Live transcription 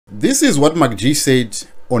This is what MacG said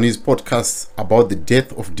on his podcast about the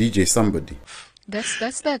death of DJ Sumbody.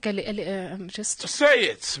 That's the just say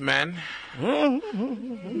it, man. No,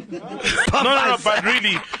 but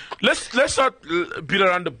really, let's not beat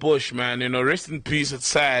around the bush, man. You know, rest in peace. It's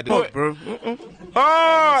sad. Oh, bro.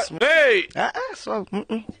 Oh, hey.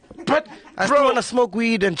 But I still want to smoke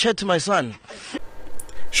weed and chat to my son.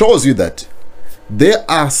 Shows you that there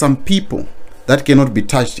are some people that cannot be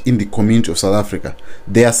touched in the community of South Africa.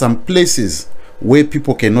 There are some places where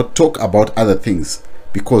people cannot talk about other things.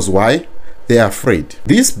 Because why? They are afraid.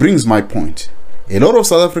 This brings my point. A lot of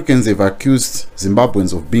South Africans have accused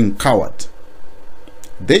Zimbabweans of being coward.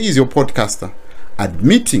 There is your podcaster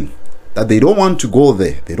admitting that they don't want to go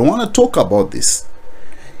there. They don't want to talk about this.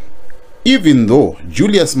 Even though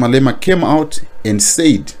Julius Malema came out and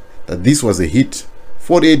said that this was a hit,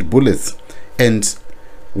 48 bullets, and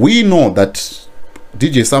we know that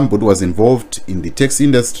DJ Sumbody was involved in the taxi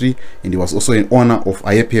industry and he was also an owner of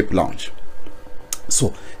Ayep Lounge.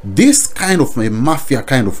 So this kind of a mafia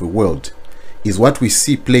kind of a world is what we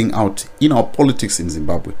see playing out in our politics in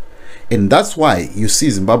Zimbabwe. And that's why you see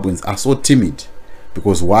Zimbabweans are so timid.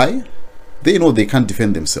 Because why? They know they can't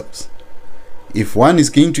defend themselves. If one is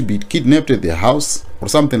going to be kidnapped at their house or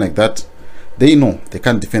something like that, they know they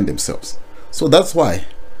can't defend themselves. So that's why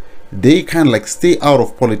they kind of like stay out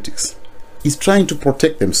of politics. He's trying to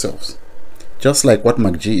protect themselves, just like what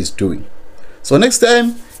MacG is doing. So next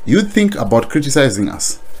time you think about criticizing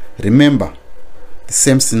us, remember the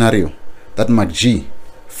same scenario that MacG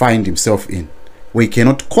find himself in, where he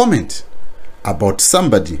cannot comment about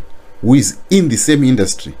somebody who is in the same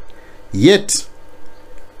industry, yet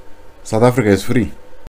South Africa is free.